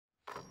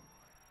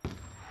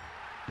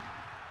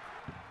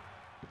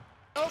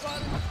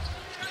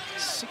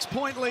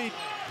6-point lead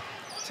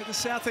to the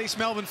South East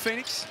Melbourne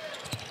Phoenix.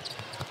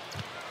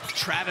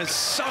 Travers,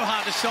 so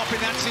hard to stop in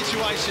that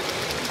situation.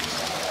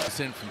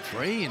 Sent from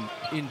 3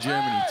 in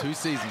Germany 2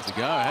 seasons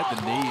ago. Had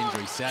the knee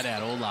injury, sat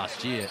out all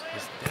last year.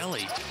 His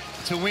belly.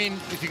 To win,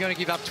 if you're going to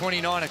give up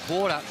 29 a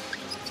quarter,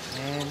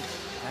 and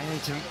they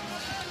need to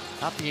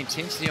up the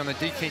intensity on the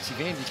defensive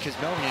end because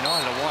Melbourne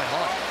United are white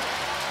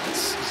hot.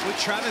 Slick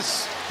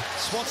Travers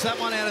swats that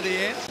one out of the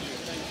air.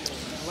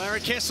 Larry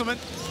Kesselman,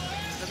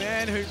 the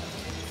man who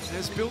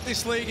has built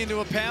this league into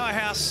a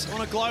powerhouse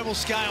on a global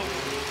scale.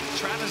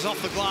 Travers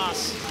off the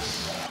glass.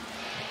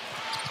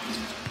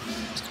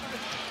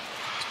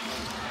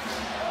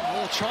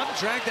 Oh, tried to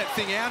drag that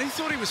thing out. He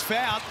thought he was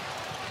fouled.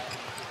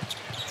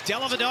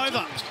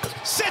 Dellavedova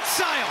set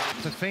sail.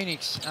 For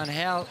Phoenix on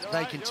how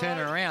they can turn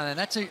it around, and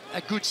that's a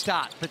good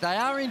start. But they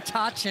are in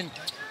touch, and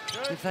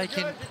if they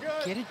can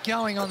get it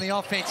going on the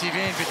offensive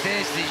end, but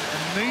there's the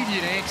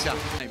immediate answer.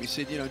 Maybe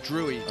said, you know,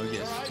 Drewy. Oh,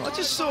 yes. I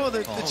just saw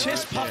the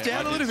chest puffed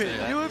out a little bit.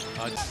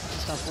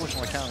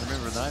 Unfortunately, I can't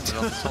remember the name of it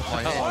off the top of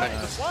my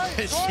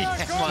head.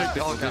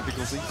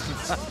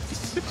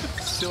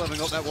 Still haven't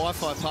got that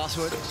Wi-Fi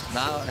password.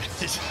 No.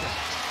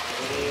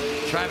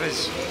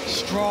 Travers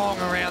strong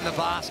around the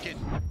basket.